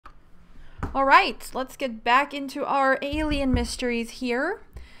Alright, let's get back into our alien mysteries here.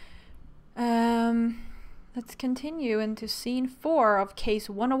 Let's continue into scene 4 of case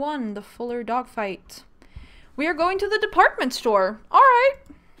 101, the Fuller dogfight. We are going to the department store. Alright.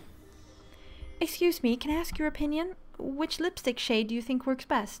 Excuse me, can I ask your opinion? Which lipstick shade do you think works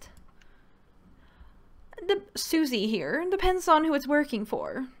best? Susie here. Depends on who it's working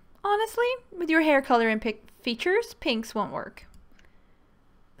for. Honestly, with your hair color and features, pinks won't work.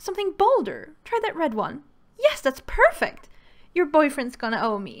 Something bolder. Try that red one. Yes, that's perfect. Your boyfriend's gonna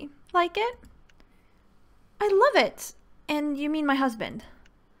owe me. Like it? I love it. And you mean my husband?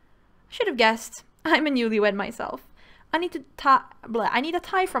 Should have guessed. I'm a newlywed myself. I need a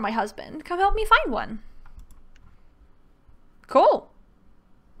tie for my husband. Come help me find one. Cool.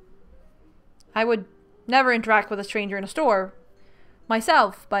 I would never interact with a stranger in a store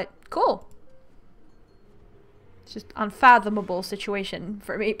myself, but cool. It's just unfathomable situation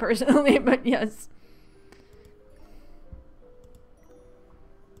for me personally, but yes.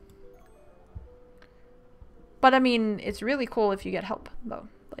 But I mean, it's really cool if you get help, though.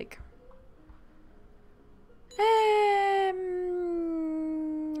 Like,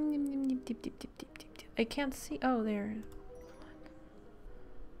 I can't see. Oh, there.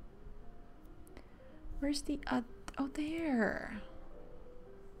 Where's the oh, there.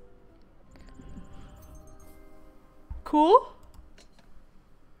 Cool.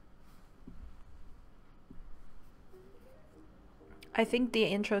 I think the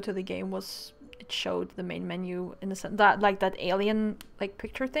intro to the game was, it showed the main menu in the sense that, like, that alien like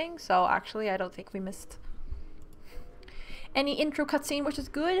picture thing. So actually, I don't think we missed any intro cutscene, which is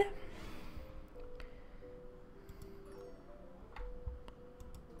good.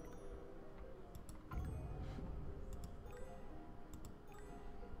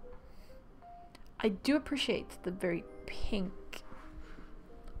 I do appreciate the very pink,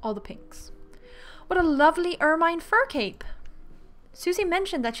 all the pinks. What a lovely ermine fur cape. Susie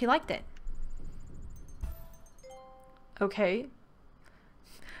mentioned that she liked it. Okay.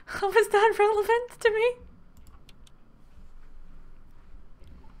 How is that relevant to me?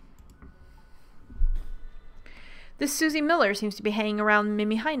 This Susie Miller seems to be hanging around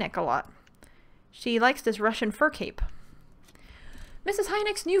Mimi Hynek a lot. She likes this Russian fur cape. Mrs.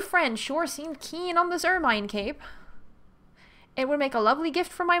 Hynek's new friend sure seemed keen on this ermine cape. It would make a lovely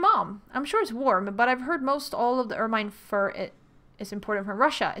gift for my mom. I'm sure it's warm, but I've heard most all of the ermine fur is imported from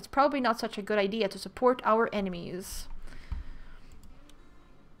Russia. It's probably not such a good idea to support our enemies.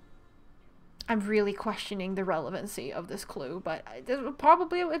 I'm really questioning the relevancy of this clue, but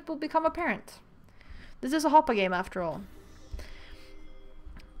probably it will become apparent. This is a Hoppa game after all.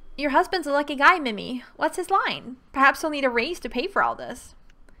 Your husband's a lucky guy, Mimi. What's his line? Perhaps he'll need a raise to pay for all this.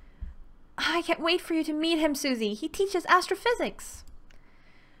 I can't wait for you to meet him, Susie. He teaches astrophysics.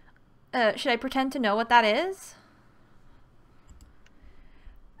 Should I pretend to know what that is?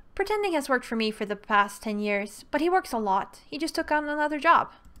 Pretending has worked for me for the past 10 years, but he works a lot. He just took on another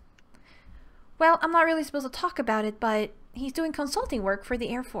job. Well, I'm not really supposed to talk about it, but he's doing consulting work for the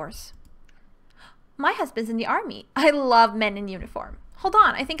Air Force. My husband's in the Army. I love men in uniform. Hold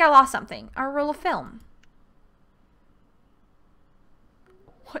on, I think I lost something. Our roll of film.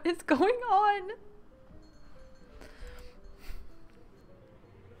 What is going on?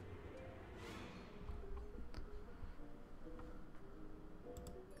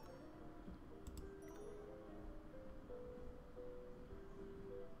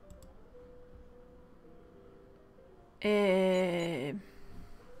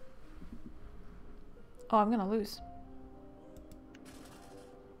 Oh, I'm gonna lose.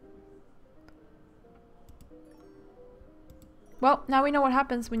 Well, now we know what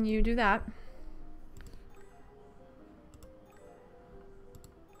happens when you do that.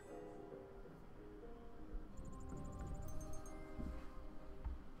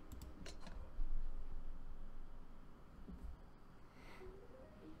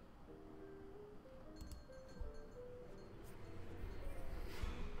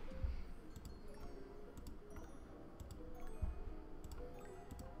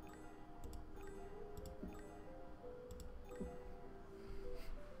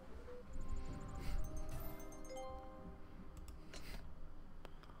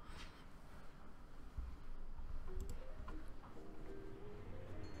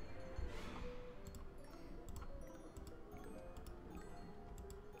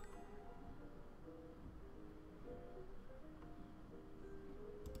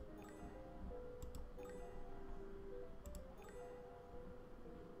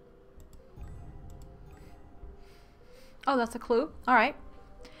 Oh, that's a clue. All right.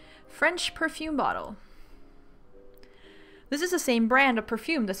 French perfume bottle. This is the same brand of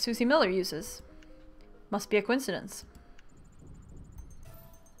perfume that Susie Miller uses. Must be a coincidence.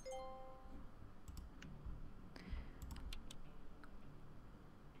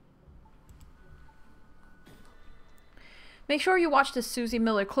 Make sure you watch this Susie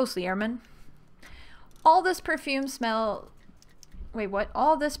Miller closely, Airman. All this perfume smell... Wait, what?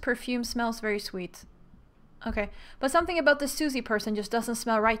 All this perfume smells very sweet. Okay, but something about this Susie person just doesn't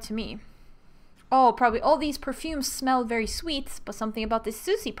smell right to me. Oh, probably all these perfumes smell very sweet, but something about this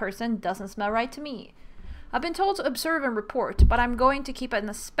Susie person doesn't smell right to me. I've been told to observe and report, but I'm going to keep an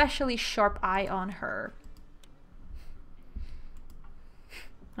especially sharp eye on her.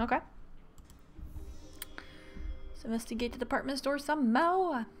 Okay. Let's investigate the department store some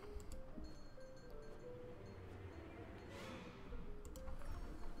more.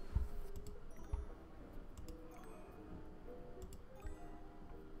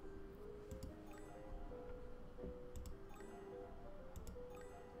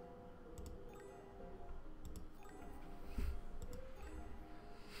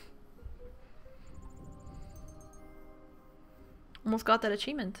 Almost got that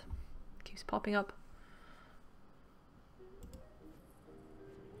achievement. Keeps popping up.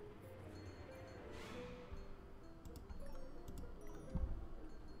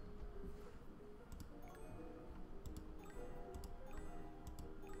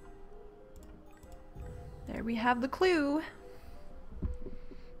 There we have the clue.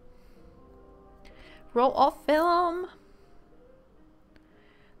 Roll off film.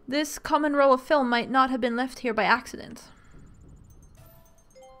 This common roll of film might not have been left here by accident.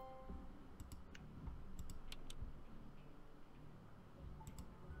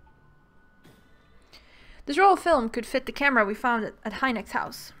 This roll of film could fit the camera we found at Hynek's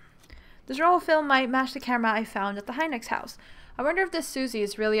house. This roll of film might match the camera I found at the Hynek's house. I wonder if this Susie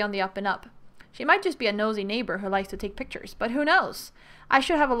is really on the up and up. She might just be a nosy neighbor who likes to take pictures, but who knows? I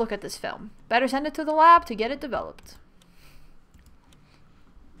should have a look at this film. Better send it to the lab to get it developed.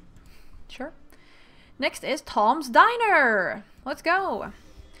 Sure. Next is Tom's Diner. Let's go.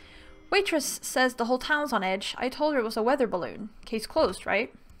 Waitress says the whole town's on edge. I told her it was a weather balloon. Case closed,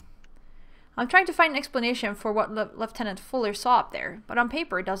 right? I'm trying to find an explanation for what Lieutenant Fuller saw up there, but on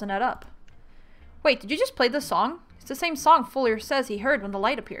paper it doesn't add up. Wait, did you just play the song? It's the same song Fuller says he heard when the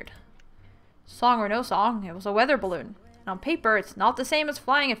light appeared. Song or no song, it was a weather balloon. And on paper, it's not the same as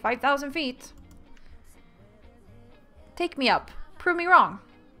flying at 5,000 feet. Take me up. Prove me wrong.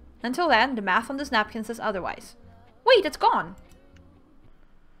 Until then, the math on this napkin says otherwise. Wait, it's gone.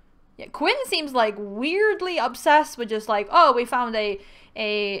 Yeah, Quinn seems like weirdly obsessed with just like, oh, we found an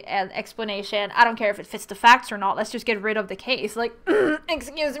explanation. I don't care if it fits the facts or not. Let's just get rid of the case. Like,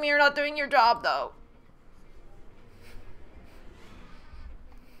 excuse me, you're not doing your job though.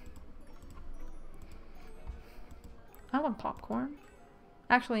 I want popcorn.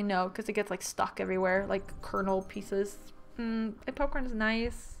 Actually, no, because it gets like stuck everywhere, like kernel pieces. Popcorn is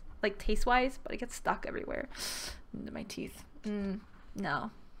nice, like taste-wise, but it gets stuck everywhere into my teeth.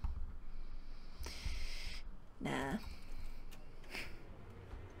 No. Nah.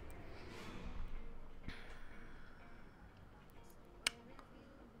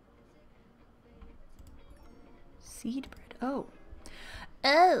 Seed bread. Oh.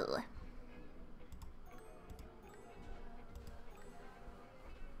 Oh.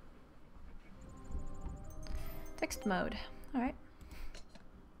 Text mode. Alright.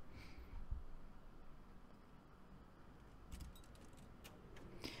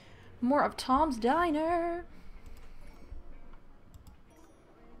 More of Tom's Diner.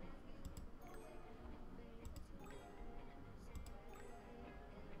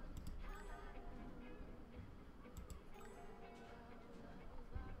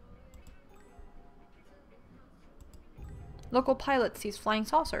 Local pilot sees flying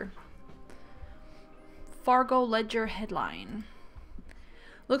saucer. Fargo Ledger headline.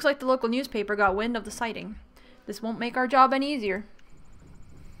 Looks like the local newspaper got wind of the sighting. This won't make our job any easier.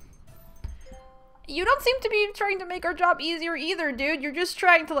 You don't seem to be trying to make our job easier either, dude. You're just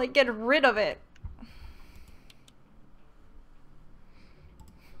trying to, like, get rid of it.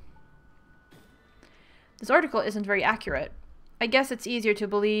 This article isn't very accurate. I guess it's easier to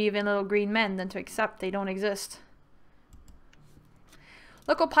believe in little green men than to accept they don't exist.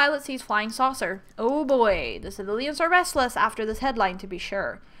 Local pilot sees flying saucer. Oh boy, the civilians are restless after this headline, to be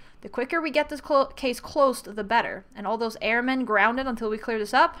sure. The quicker we get this case closed, the better. And all those airmen grounded until we clear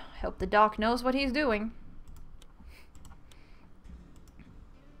this up. Hope the doc knows what he's doing.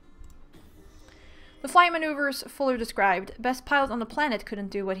 The flight maneuvers Fuller described. Best pilot on the planet couldn't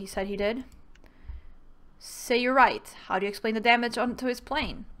do what he said he did. Say you're right. How do you explain the damage onto his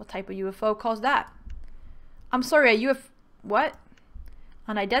plane? What type of UFO caused that? I'm sorry, a What?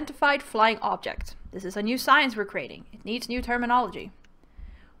 Unidentified flying object. This is a new science we're creating. It needs new terminology.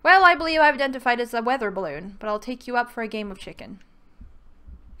 Well, I believe I've identified it as a weather balloon, but I'll take you up for a game of chicken.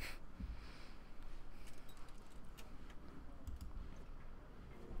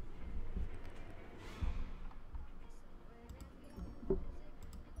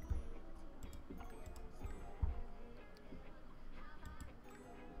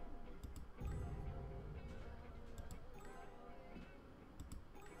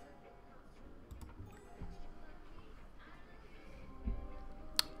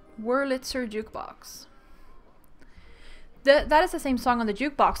 Wurlitzer jukebox. That is the same song on the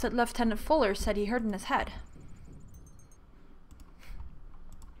jukebox that Lieutenant Fuller said he heard in his head.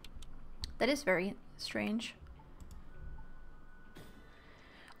 That is very strange.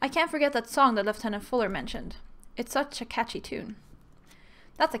 I can't forget that song that Lieutenant Fuller mentioned. It's such a catchy tune.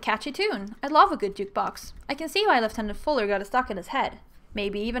 That's a catchy tune. I love a good jukebox. I can see why Lieutenant Fuller got it stuck in his head.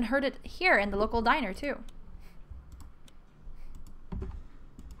 Maybe even heard it here in the local diner too.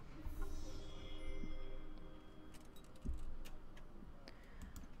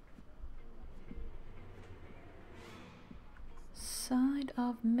 Side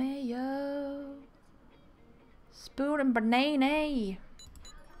of mayo, spoon and banana.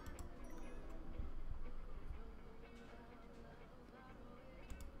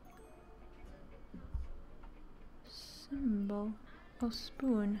 Symbol of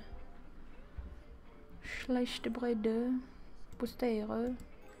spoon. Schlechte Brede, postere.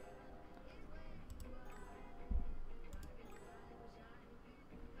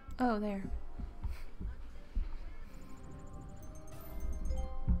 Oh, there.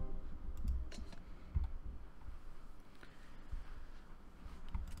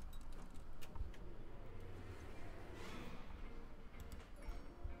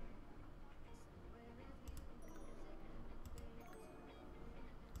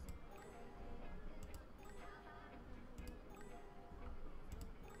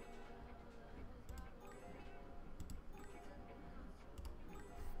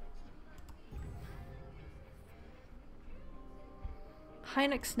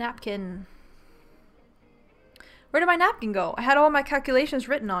 Hynek's napkin. Where did my napkin go? I had all my calculations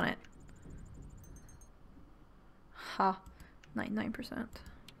written on it. Ha. 99%.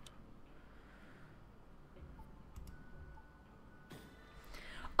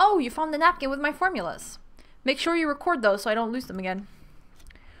 Oh, you found the napkin with my formulas. Make sure you record those so I don't lose them again.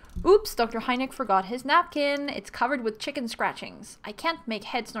 Oops, Dr. Hynek forgot his napkin. It's covered with chicken scratchings. I can't make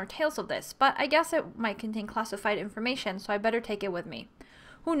heads nor tails of this, but I guess it might contain classified information, so I better take it with me.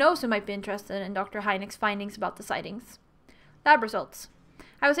 Who knows who might be interested in Dr. Hynek's findings about the sightings. Lab results.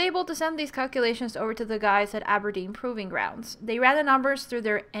 I was able to send these calculations over to the guys at Aberdeen Proving Grounds. They ran the numbers through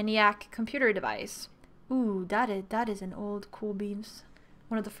their ENIAC computer device. Ooh, that is an old cool beans.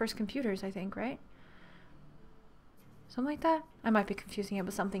 One of the first computers, I think, right? Something like that? I might be confusing it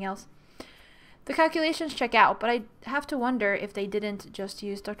with something else. The calculations check out, but I have to wonder if they didn't just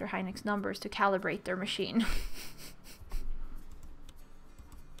use Dr. Hynek's numbers to calibrate their machine.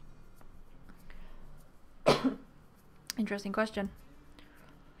 Interesting question.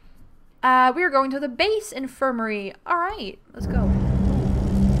 We are going to the base infirmary. Alright, let's go.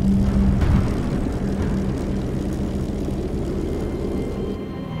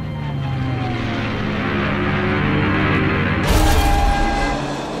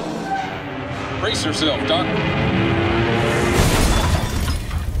 Brace yourself, Doc.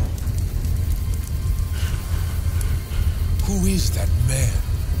 Who is that man?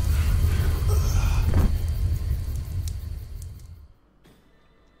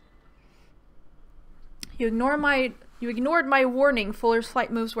 You ignored my warning. Fuller's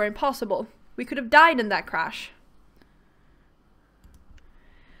flight moves were impossible. We could have died in that crash.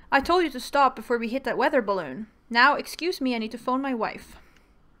 I told you to stop before we hit that weather balloon. Now, excuse me, I need to phone my wife.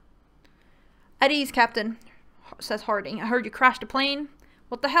 At ease, Captain, says Harding. I heard you crashed a plane.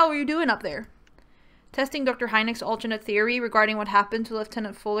 What the hell were you doing up there? Testing Dr. Hynek's alternate theory regarding what happened to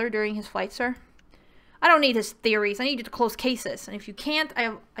Lieutenant Fuller during his flight, sir. I don't need his theories. I need you to close cases. And if you can't,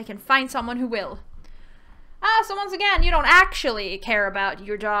 I can find someone who will. So once again, you don't actually care about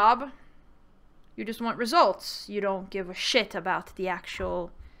your job. You just want results. You don't give a shit about the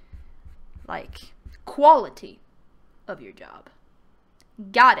actual, like, quality of your job.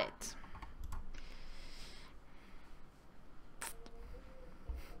 Got it.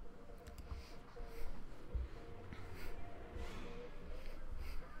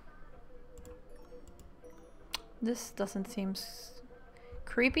 This doesn't seem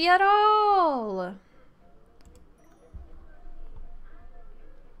creepy at all.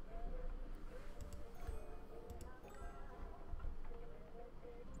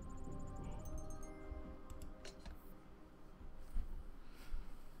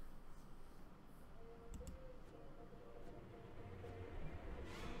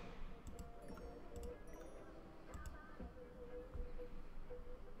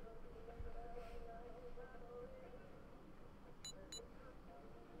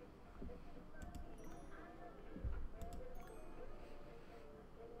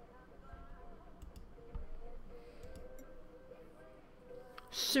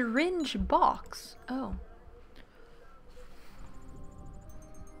 Syringe box. Oh.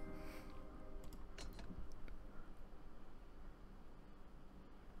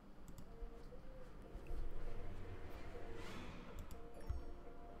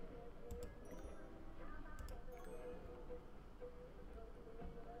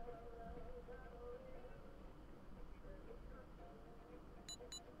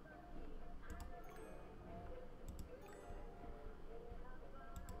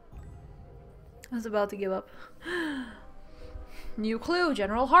 I was about to give up. New clue,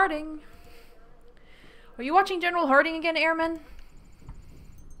 General Harding. Are you watching General Harding again, Airman?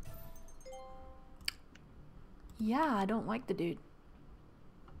 Yeah, I don't like the dude.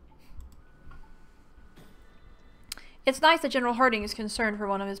 It's nice that General Harding is concerned for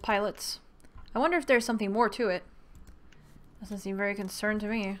one of his pilots. I wonder if there's something more to it. Doesn't seem very concerned to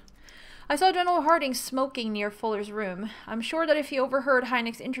me. I saw General Harding smoking near Fuller's room. I'm sure that if he overheard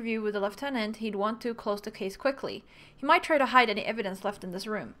Hynek's interview with the lieutenant, he'd want to close the case quickly. He might try to hide any evidence left in this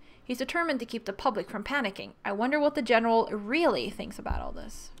room. He's determined to keep the public from panicking. I wonder what the general really thinks about all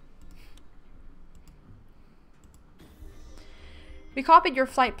this. We copied your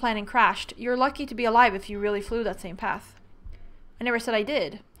flight plan and crashed. You're lucky to be alive if you really flew that same path. I never said I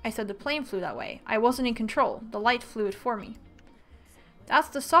did. I said the plane flew that way. I wasn't in control. The light flew it for me. That's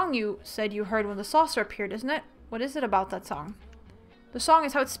the song you said you heard when the saucer appeared, isn't it? What is it about that song? The song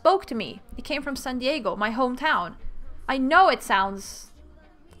is how it spoke to me. It came from San Diego, my hometown. I know it sounds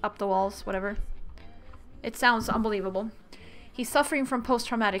up the walls, whatever. It sounds unbelievable. He's suffering from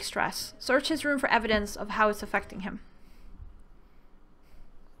post-traumatic stress. Search his room for evidence of how it's affecting him.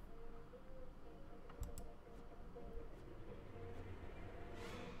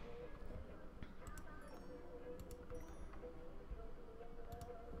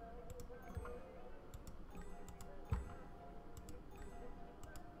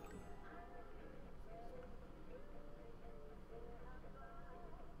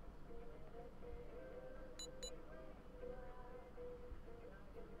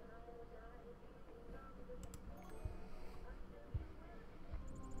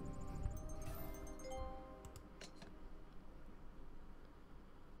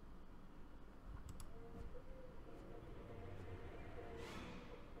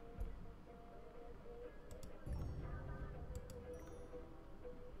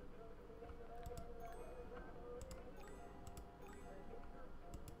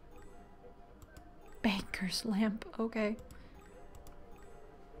 Banker's lamp, okay.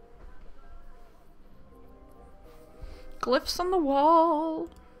 Glyphs on the wall.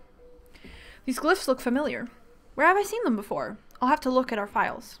 These glyphs look familiar. Where have I seen them before? I'll have to look at our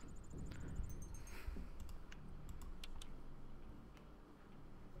files.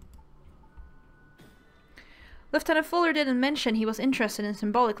 Lieutenant Fuller didn't mention he was interested in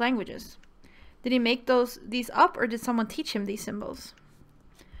symbolic languages. Did he make these up, or did someone teach him these symbols?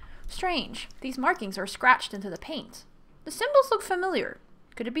 Strange. These markings are scratched into the paint. The symbols look familiar.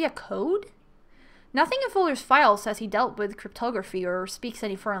 Could it be a code? Nothing in Fuller's file says he dealt with cryptography or speaks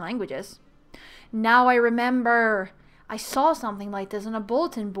any foreign languages. Now I remember. I saw something like this on a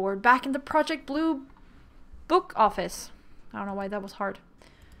bulletin board back in the Project Blue book office. I don't know why that was hard.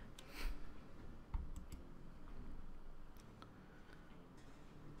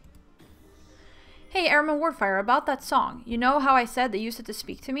 Hey, Airman Wardfire, about that song. You know how I said they used it to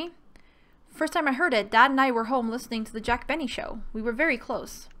speak to me? First time I heard it, Dad and I were home listening to the Jack Benny show. We were very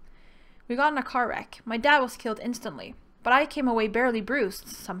close. We got in a car wreck. My dad was killed instantly, but I came away barely bruised,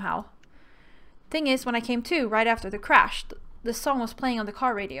 somehow. Thing is, when I came to, right after the crash, this song was playing on the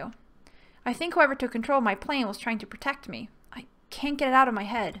car radio. I think whoever took control of my plane was trying to protect me. I can't get it out of my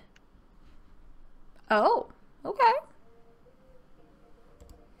head. Oh, okay.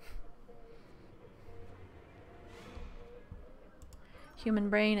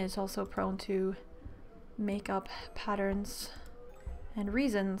 Human brain is also prone to make up patterns and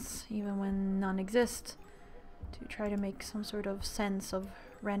reasons, even when none exist, to try to make some sort of sense of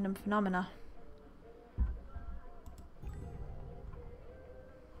random phenomena.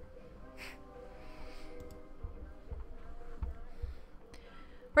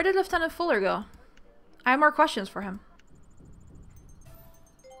 Where did Lieutenant Fuller go? I have more questions for him.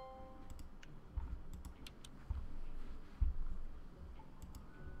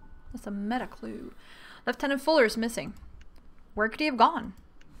 That's a meta clue. Lieutenant Fuller is missing. Where could he have gone?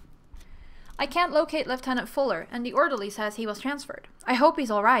 I can't locate Lieutenant Fuller, and the orderly says he was transferred. I hope he's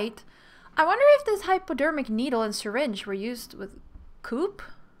alright. I wonder if this hypodermic needle and syringe were used with Co-op?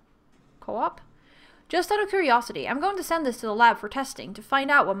 Just out of curiosity, I'm going to send this to the lab for testing to find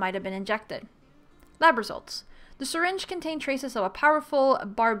out what might have been injected. Lab results. The syringe contained traces of a powerful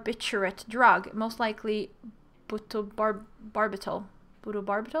barbiturate drug, most likely butobarbital,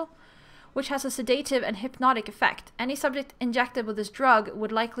 which has a sedative and hypnotic effect. Any subject injected with this drug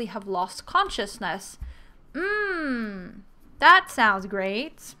would likely have lost consciousness. That sounds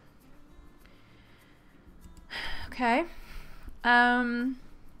great. Okay.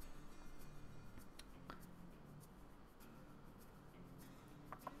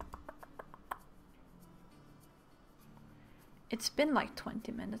 It's been like 20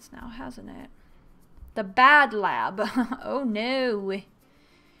 minutes now, hasn't it? The bad lab. Oh no.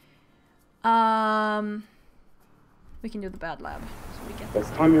 We can do the bad lab. So we get The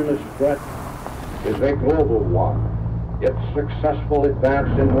communist threat is a global one. Its successful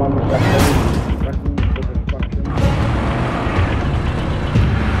advance in one sector threatens the destruction.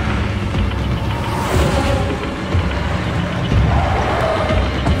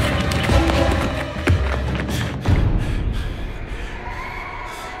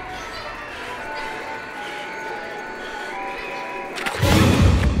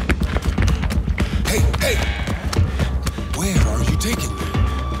 Hey! Where are you taking me?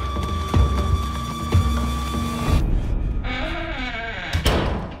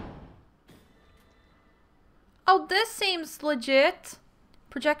 Oh, this seems legit.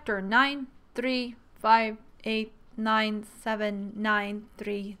 Projector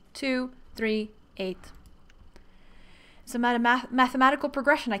 93589793238. It's a mathematical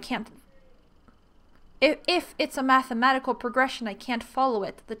progression. I can't. If it's a mathematical progression, I can't follow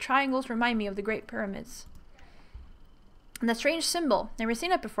it. The triangles remind me of the Great Pyramids. And that strange symbol. Never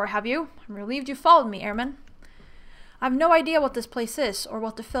seen it before, have you? I'm relieved you followed me, Airman. I have no idea what this place is or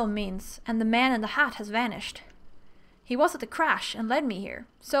what the film means, and the man in the hat has vanished. He was at the crash and led me here,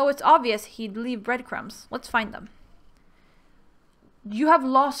 so it's obvious he'd leave breadcrumbs. Let's find them. You have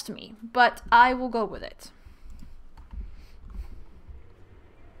lost me, but I will go with it.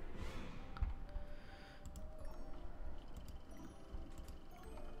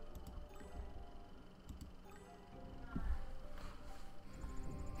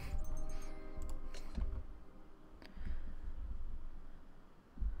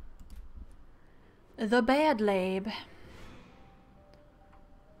 The bad lab.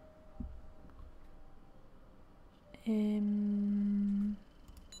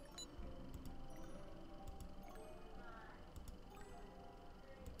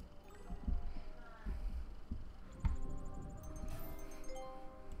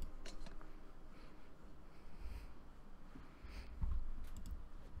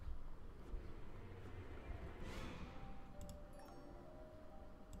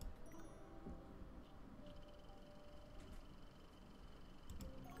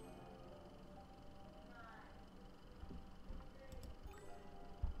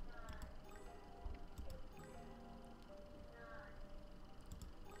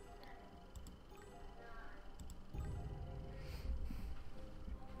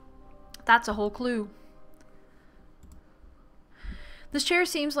 That's a whole clue. This chair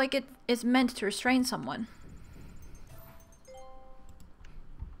seems like it is meant to restrain someone.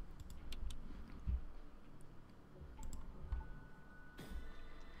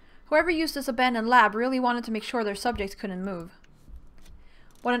 Whoever used this abandoned lab really wanted to make sure their subjects couldn't move.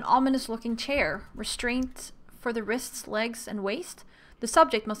 What an ominous looking chair. Restraint for the wrists, legs, and waist? The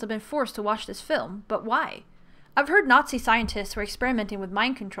subject must have been forced to watch this film, but why? I've heard Nazi scientists were experimenting with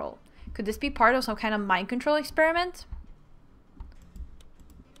mind control. Could this be part of some kind of mind control experiment?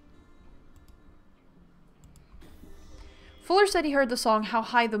 Fuller said he heard the song How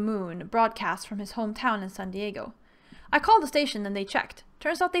High the Moon broadcast from his hometown in San Diego. I called the station and they checked.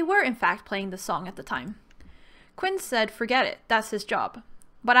 Turns out they were in fact playing the song at the time. Quinn said forget it, that's his job.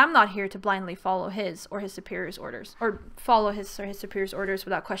 But I'm not here to blindly follow his or his superior's orders. Or follow his or his superior's orders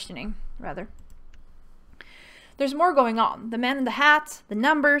without questioning, rather. There's more going on. The man in the hat, the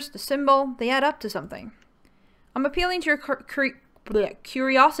numbers, the symbol, they add up to something. I'm appealing to your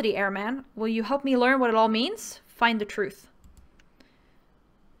curiosity, Airman. Will you help me learn what it all means? Find the truth.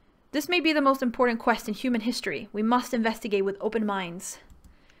 This may be the most important quest in human history. We must investigate with open minds.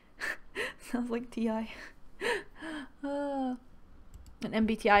 Sounds like TI. An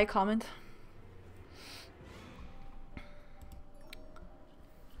MBTI comment.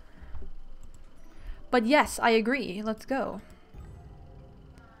 But yes, I agree. Let's go.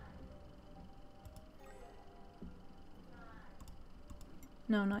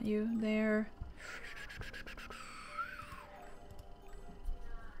 No, not you. There.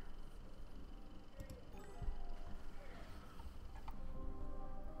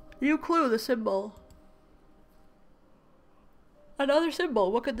 You clue the symbol. Another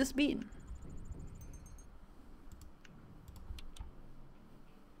symbol. What could this mean?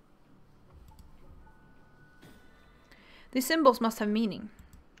 These symbols must have meaning.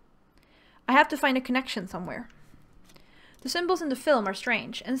 I have to find a connection somewhere. The symbols in the film are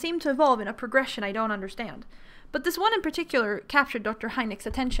strange, and seem to evolve in a progression I don't understand. But this one in particular captured Dr. Hynek's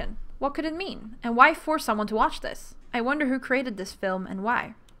attention. What could it mean? And why force someone to watch this? I wonder who created this film and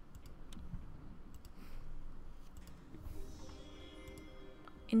why.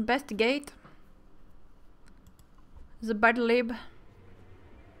 Investigate. The battle lab.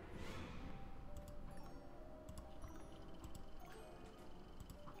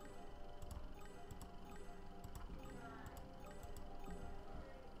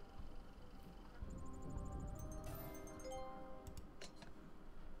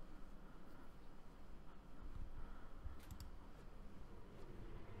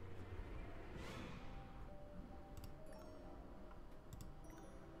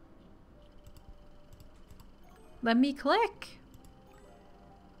 Let me click.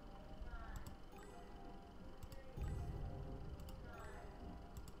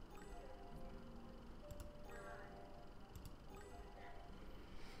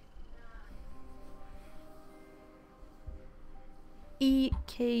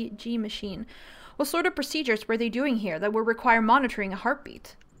 EKG machine. What sort of procedures were they doing here that would require monitoring a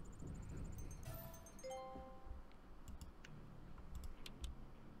heartbeat?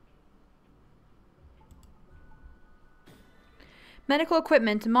 Medical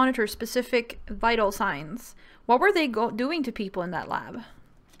equipment to monitor specific vital signs. What were they doing to people in that lab?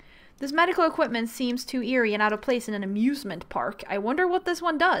 This medical equipment seems too eerie and out of place in an amusement park. I wonder what this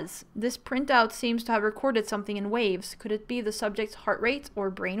one does. This printout seems to have recorded something in waves. Could it be the subject's heart rate or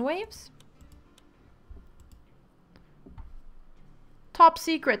brain waves? Top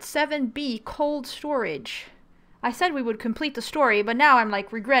secret 7B cold storage. I said we would complete the story, but now I'm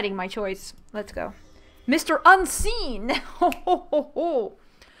like regretting my choice. Let's go. Mr. Unseen! Ho ho ho ho!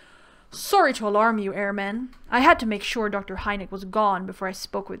 Sorry to alarm you, Airman. I had to make sure Dr. Hynek was gone before I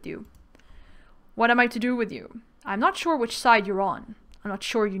spoke with you. What am I to do with you? I'm not sure which side you're on. I'm not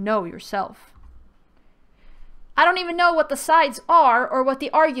sure you know yourself. I don't even know what the sides are or what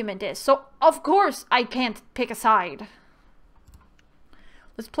the argument is, so of course I can't pick a side.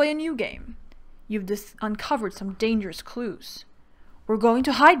 Let's play a new game. You've uncovered some dangerous clues. We're going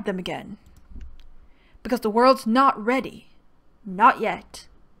to hide them again. Because the world's not ready. Not yet.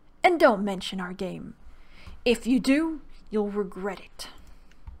 And don't mention our game. If you do, you'll regret it.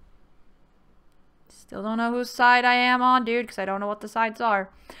 Still don't know whose side I am on, dude, because I don't know what the sides are.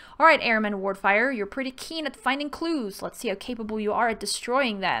 Alright, Airman Wardfire, you're pretty keen at finding clues. Let's see how capable you are at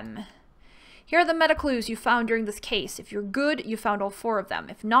destroying them. Here are the meta clues you found during this case. If you're good, you found all 4 of them.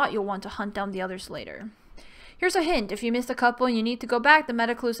 If not, you'll want to hunt down the others later. Here's a hint. If you missed a couple and you need to go back, the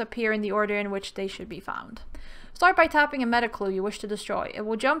meta clues appear in the order in which they should be found. Start by tapping a meta clue you wish to destroy. It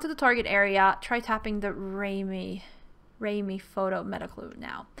will jump to the target area. Try tapping the Raimi photo meta clue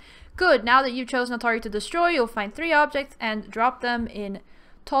now. Good. Now that you've chosen a target to destroy, you'll find 3 objects and drop them in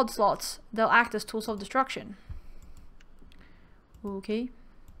Todd slots. They'll act as tools of destruction. Okay.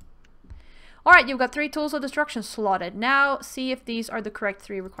 Alright, you've got 3 tools of destruction slotted. Now see if these are the correct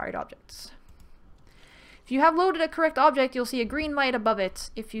 3 required objects. If you have loaded a correct object, you'll see a green light above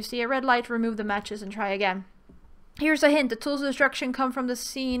it. If you see a red light, remove the matches and try again. Here's a hint. The tools of destruction come from the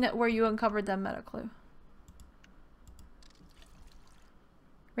scene where you uncovered them meta clue.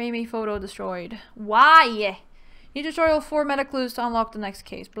 Raimi photo destroyed. Why? You destroy all 4 meta clues to unlock the next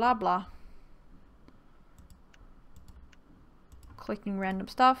case. Blah blah. Clicking random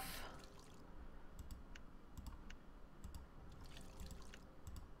stuff.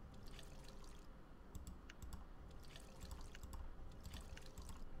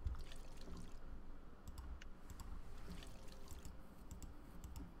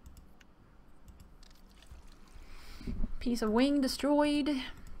 Piece of wing destroyed.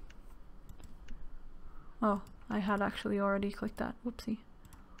 Oh, I had actually already clicked that. Whoopsie.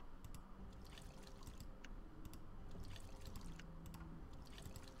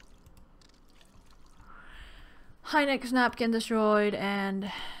 Hynek's napkin destroyed,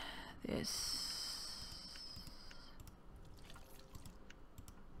 and this.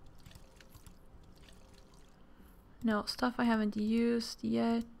 No, stuff I haven't used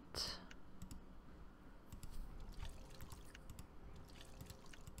yet.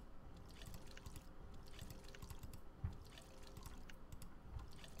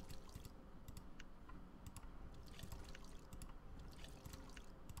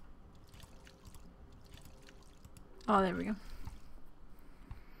 Oh, there we go.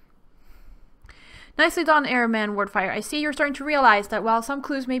 Nicely done, Airman Wardfire. I see you're starting to realize that while some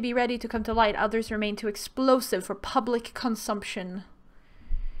clues may be ready to come to light, others remain too explosive for public consumption.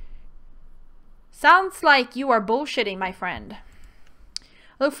 Sounds like you are bullshitting, my friend.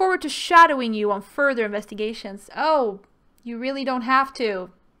 I look forward to shadowing you on further investigations. Oh, you really don't have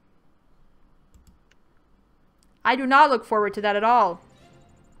to. I do not look forward to that at all.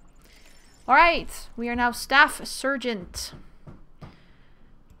 Alright, we are now Staff Sergeant.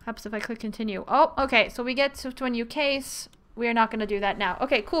 Happens if I click continue. Oh, okay, so we get to a new case. We are not going to do that now.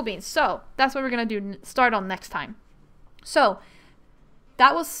 Okay, cool beans. So, that's what we're going to do. Start on next time. So,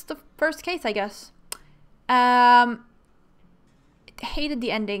 that was the first case, I guess. Hated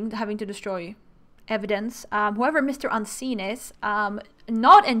the ending, having to destroy evidence. Whoever Mr. Unseen is,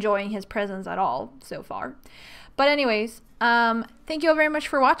 not enjoying his presence at all so far. But anyways, thank you all very much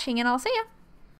for watching, and I'll see ya.